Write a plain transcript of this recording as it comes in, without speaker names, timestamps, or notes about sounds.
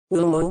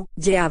Oh,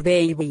 yeah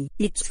baby,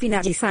 it's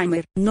finally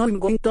summer, now I'm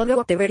going to do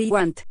whatever you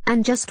want.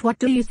 And just what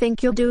do you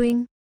think you're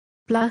doing?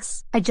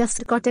 Plus, I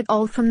just got it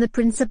all from the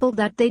principal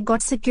that they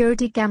got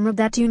security camera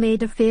that you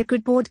made a fake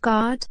report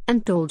card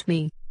and told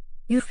me.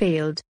 You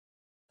failed.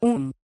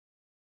 No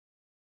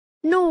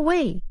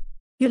way.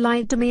 You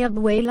lied to me,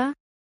 Abuela.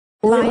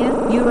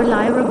 Liar, you're a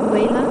liar,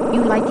 Abuela.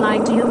 You like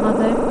lying to your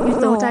mother. You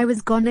thought I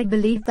was gonna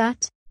believe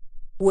that?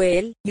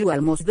 Well, you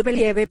almost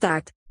believed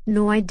that.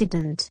 No, I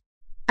didn't.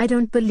 I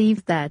don't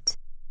believe that.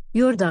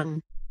 You're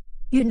dumb.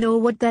 You know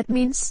what that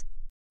means?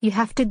 You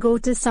have to go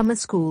to summer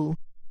school.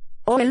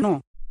 Oh hell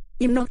no.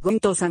 I'm not going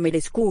to summer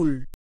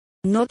school.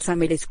 Not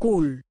summer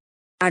school.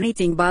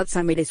 Anything but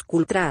summer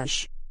school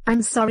trash.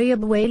 I'm sorry,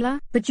 Abuela,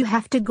 but you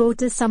have to go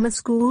to summer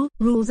school.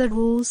 Rules are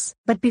rules.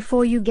 But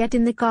before you get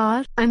in the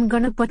car, I'm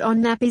gonna put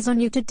on nappies on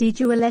you to teach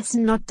you a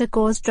lesson not to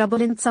cause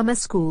trouble in summer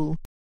school.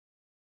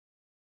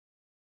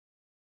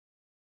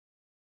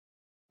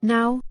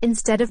 Now,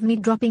 instead of me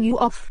dropping you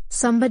off,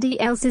 somebody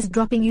else is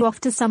dropping you off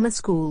to summer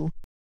school.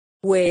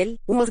 Well,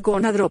 who's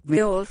gonna drop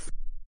me off?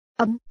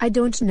 I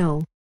don't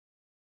know.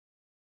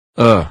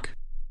 Ugh.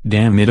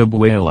 Damn it,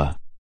 Abuela.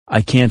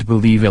 I can't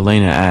believe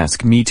Elena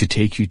asked me to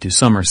take you to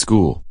summer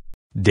school.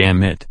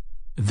 Damn it.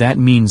 That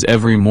means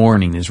every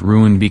morning is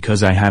ruined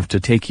because I have to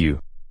take you.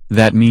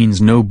 That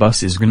means no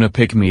bus is gonna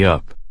pick me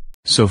up.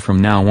 So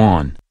from now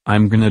on,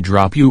 I'm gonna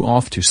drop you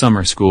off to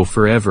summer school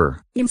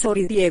forever. I'm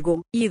sorry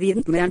Diego, I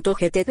didn't mean to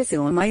get it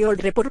on my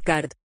old report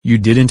card. You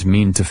didn't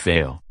mean to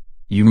fail.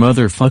 You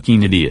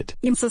motherfucking idiot.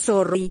 I'm so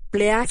sorry,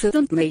 please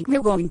don't make me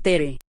go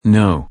intere.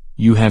 No,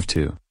 you have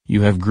to.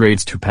 You have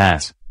grades to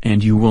pass,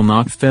 and you will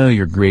not fail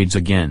your grades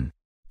again.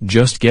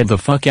 Just get the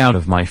fuck out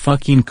of my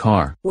fucking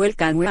car. Well,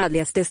 can we at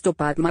least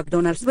stop at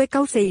McDonald's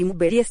because I'm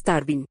very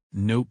starving?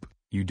 Nope,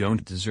 you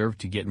don't deserve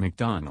to get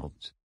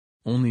McDonald's.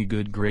 Only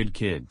good grade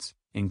kids,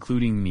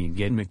 including me,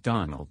 get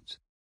McDonald's.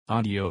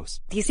 Adios.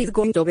 This is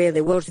going to be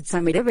the worst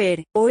summer ever.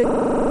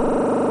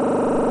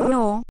 Oh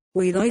no,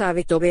 we don't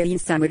have to be in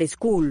summer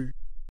school.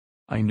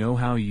 I know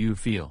how you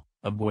feel,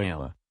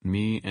 Abuela.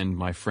 Me and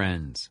my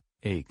friends,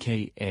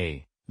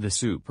 aka the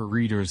super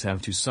readers,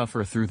 have to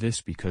suffer through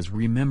this because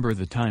remember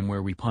the time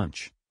where we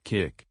punch,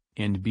 kick,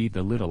 and beat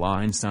the little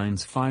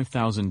Einsteins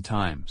 5,000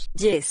 times?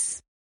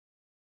 Yes.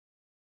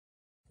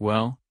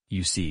 Well,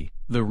 you see,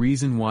 the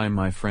reason why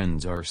my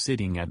friends are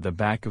sitting at the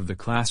back of the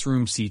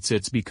classroom seats,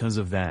 it's because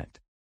of that.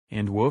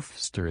 And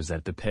Wolfster's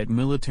at the pet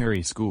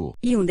military school.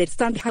 I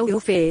understand how you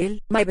feel.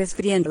 My best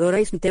friend Dora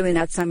isn't even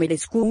at summer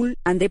school,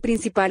 and the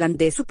principal and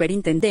the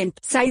superintendent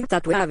said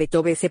that we have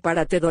to be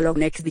separated all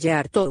next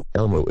year too.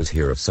 Elmo is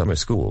here of summer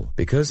school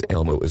because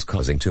Elmo is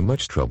causing too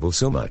much trouble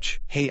so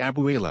much. Hey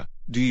Abuela,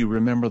 do you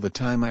remember the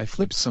time I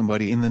flipped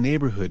somebody in the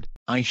neighborhood?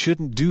 I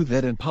shouldn't do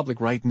that in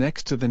public right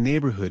next to the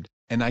neighborhood,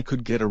 and I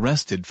could get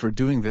arrested for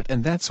doing that,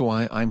 and that's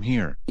why I'm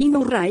here. You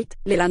know right,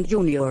 Leland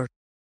Jr.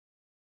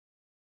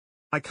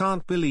 I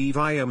can't believe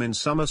I am in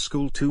summer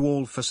school too,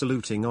 all for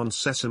saluting on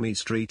Sesame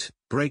Street,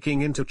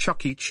 breaking into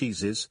Chuck E.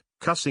 Cheese's,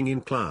 cussing in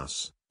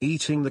class,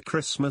 eating the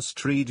Christmas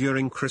tree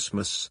during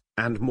Christmas,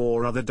 and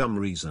more other dumb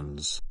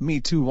reasons.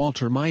 Me too,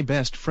 Walter, my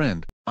best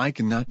friend. I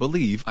cannot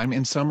believe I'm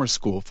in summer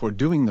school for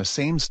doing the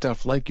same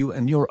stuff like you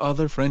and your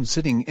other friend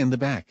sitting in the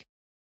back.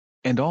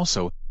 And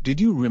also, did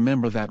you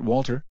remember that,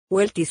 Walter?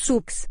 Well, this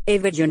sucks.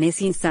 Everyone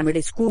is in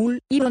summer school,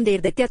 even there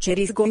the teacher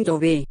is going to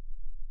be.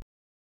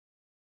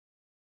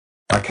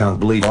 I can't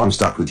believe I'm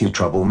stuck with you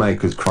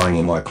troublemakers crying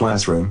in my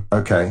classroom.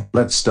 Okay,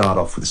 let's start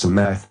off with some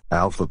math.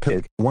 Alpha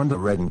Pig, Wonder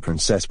Red and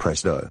Princess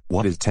Presto.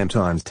 What is 10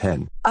 times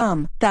 10?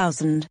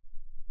 1,000.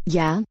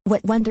 Yeah,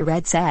 what Wonder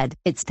Red said,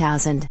 it's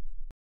 1,000.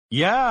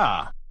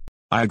 Yeah!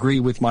 I agree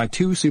with my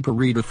two super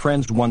reader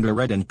friends Wonder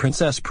Red and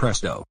Princess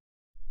Presto.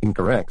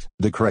 Incorrect.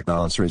 The correct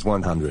answer is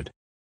 100.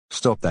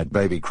 Stop that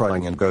baby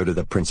crying and go to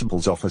the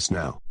principal's office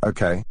now.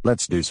 Okay,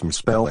 let's do some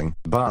spelling.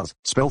 Buzz,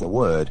 spell the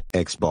word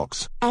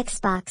Xbox.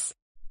 Xbox.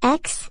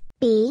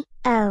 X-B-O-X.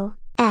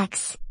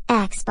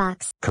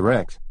 Xbox.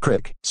 Correct.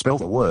 Crick, spell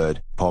the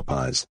word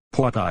Popeyes.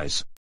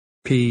 Popeyes.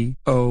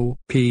 P-O-P-E-Y-E-S.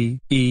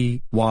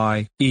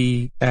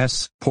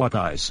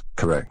 Popeyes.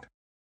 Correct.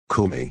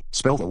 Kumi,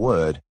 spell the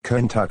word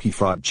Kentucky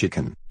Fried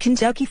Chicken.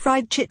 Kentucky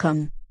Fried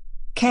Chicken.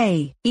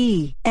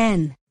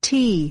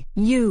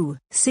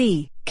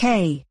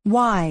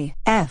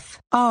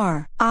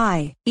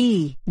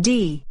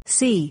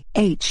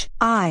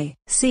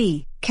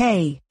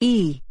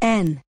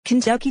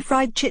 Kentucky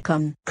Fried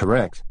Chicken.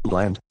 Correct.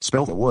 Land,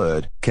 spell the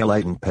word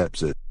Kool-Aid and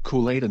Pepsi.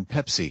 Kool-Aid and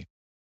Pepsi.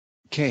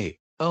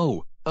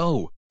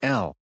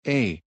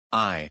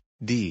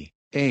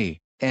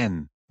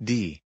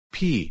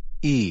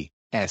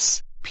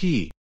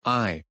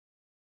 K-O-O-L-A-I-D-A-N-D-P-E-S-P-I.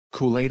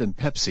 Kool-Aid and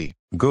Pepsi.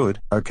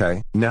 Good,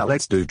 okay, now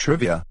let's do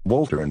trivia.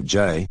 Walter and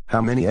Jay, how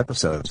many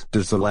episodes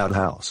does The Loud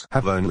House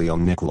have only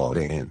on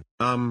Nickelodeon?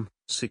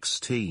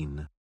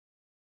 16.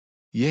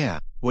 Yeah,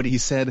 what he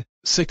said,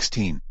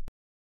 16.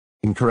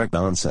 Incorrect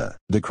answer.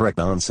 The correct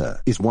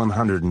answer is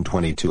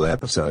 122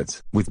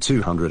 episodes, with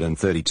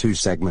 232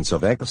 segments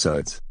of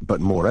episodes,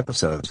 but more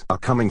episodes are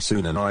coming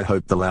soon and I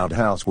hope the Loud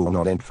House will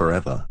not end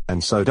forever,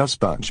 and so does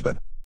SpongeBob.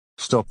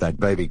 Stop that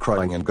baby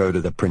crying and go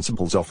to the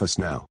principal's office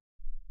now.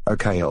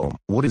 Okay Elm,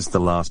 what is the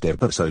last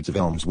episodes of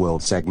Elm's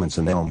World segments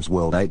and Elm's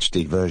World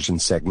HD version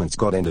segments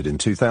got ended in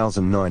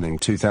 2009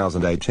 and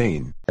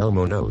 2018?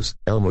 Elmo knows.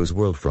 Elmo's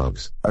World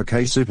Frogs.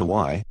 Okay Super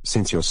Y,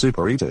 since your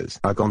super eaters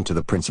are gone to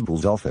the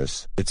principal's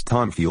office, it's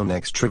time for your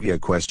next trivia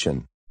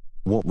question.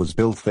 What was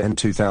Bill Fenn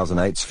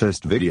 2008's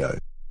first video?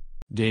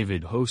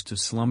 David hosts a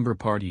slumber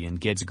party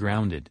and gets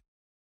grounded.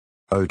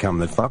 Oh come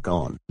the fuck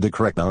on. The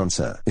correct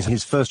answer is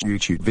his first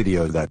YouTube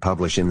video that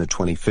published in the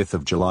 25th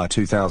of July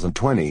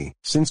 2020.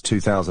 Since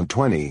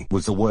 2020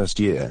 was the worst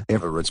year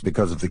ever, it's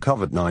because of the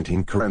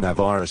COVID-19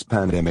 coronavirus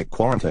pandemic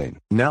quarantine.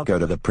 Now go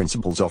to the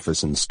principal's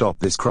office and stop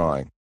this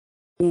crying.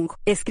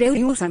 Escreu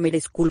you summer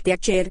school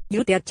teacher,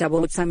 you teach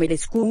about summer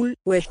school,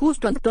 where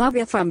just and to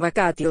have fun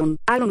vacation,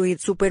 along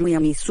with super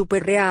Miami super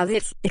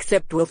readers,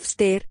 except to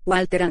Ofster,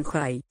 Walter and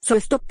High. So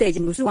stop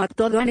telling us what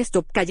todo and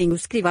stop calling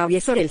us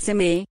scribable sobre el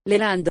seme,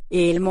 Leland,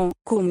 Elmo,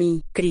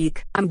 Kumi,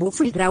 Creek, and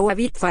Buffy draw a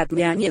bit fat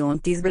me and on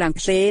this blank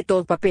sheet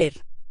of paper.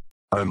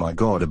 Oh my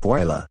god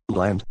Abuela,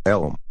 Land,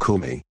 Elm,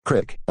 Kumi,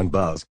 Crick, and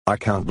Buzz, I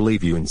can't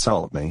believe you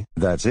insult me.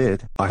 That's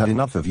it, I had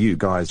enough of you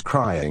guys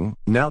crying.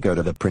 Now go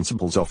to the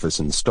principal's office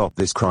and stop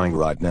this crying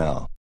right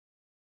now.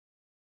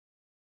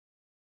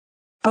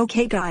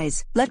 Okay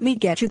guys, let me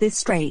get you this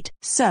straight.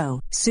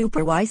 So,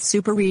 super wise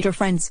super reader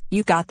friends,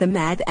 you got the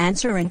math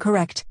answer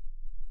incorrect.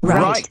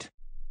 Right.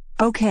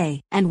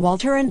 Okay, and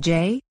Walter and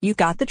Jay, you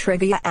got the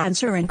trivia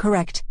answer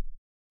incorrect.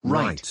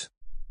 Right.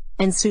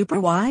 And Super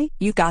Y,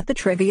 you got the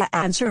trivia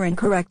answer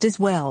incorrect as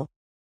well.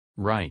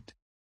 Right.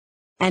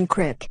 And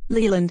Crick,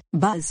 Leland,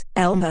 Buzz,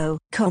 Elmo,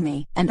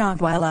 Comey, and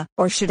Abuela,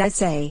 or should I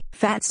say,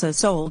 Fatso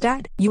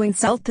Soledad, you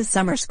insult the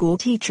summer school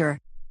teacher.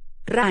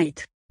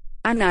 Right.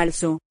 And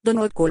also, do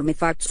not call me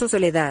Fatso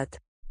Soledad.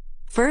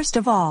 First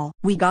of all,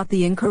 we got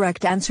the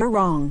incorrect answer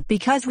wrong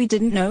because we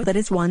didn't know that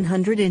it's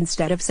 100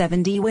 instead of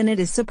 70 when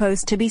it is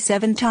supposed to be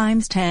 7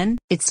 times 10,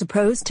 it's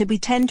supposed to be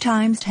 10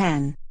 times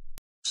 10.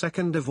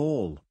 Second of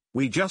all,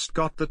 we just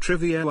got the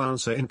trivia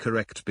answer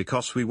incorrect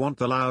because we want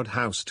the Loud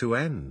House to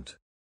end.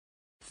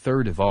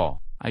 Third of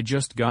all, I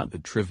just got the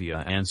trivia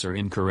answer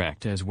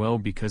incorrect as well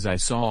because I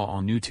saw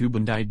on YouTube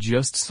and I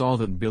just saw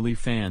that Billy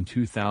Fan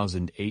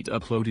 2008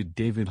 uploaded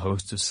David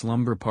hosts a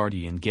slumber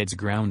party and gets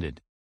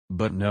grounded.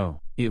 But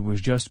no, it was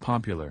just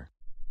popular.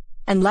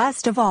 And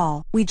last of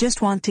all, we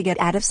just want to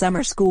get out of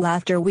summer school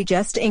after we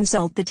just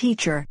insult the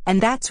teacher, and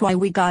that's why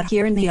we got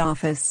here in the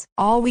office.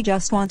 All we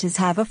just want is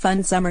have a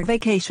fun summer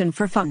vacation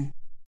for fun.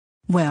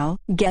 Well,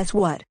 guess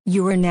what?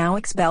 You are now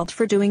expelled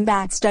for doing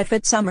bad stuff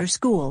at summer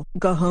school.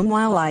 Go home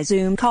while I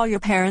Zoom call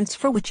your parents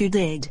for what you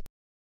did.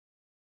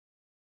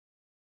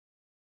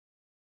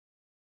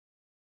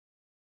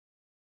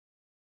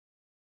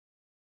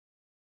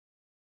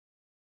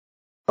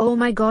 Oh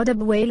my god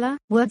Abuela,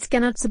 words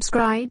cannot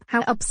subscribe.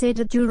 How upset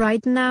at you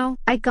right now.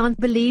 I can't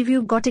believe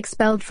you got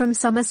expelled from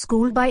summer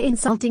school by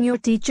insulting your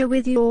teacher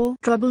with your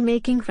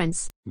troublemaking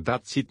friends.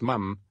 That's it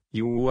mom,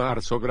 you are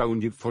so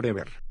grounded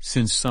forever.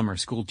 Since summer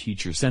school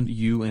teacher sent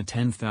you a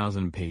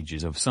 10,000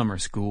 pages of summer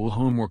school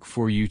homework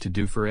for you to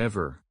do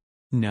forever.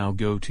 Now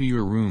go to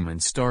your room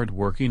and start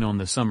working on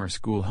the summer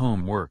school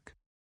homework.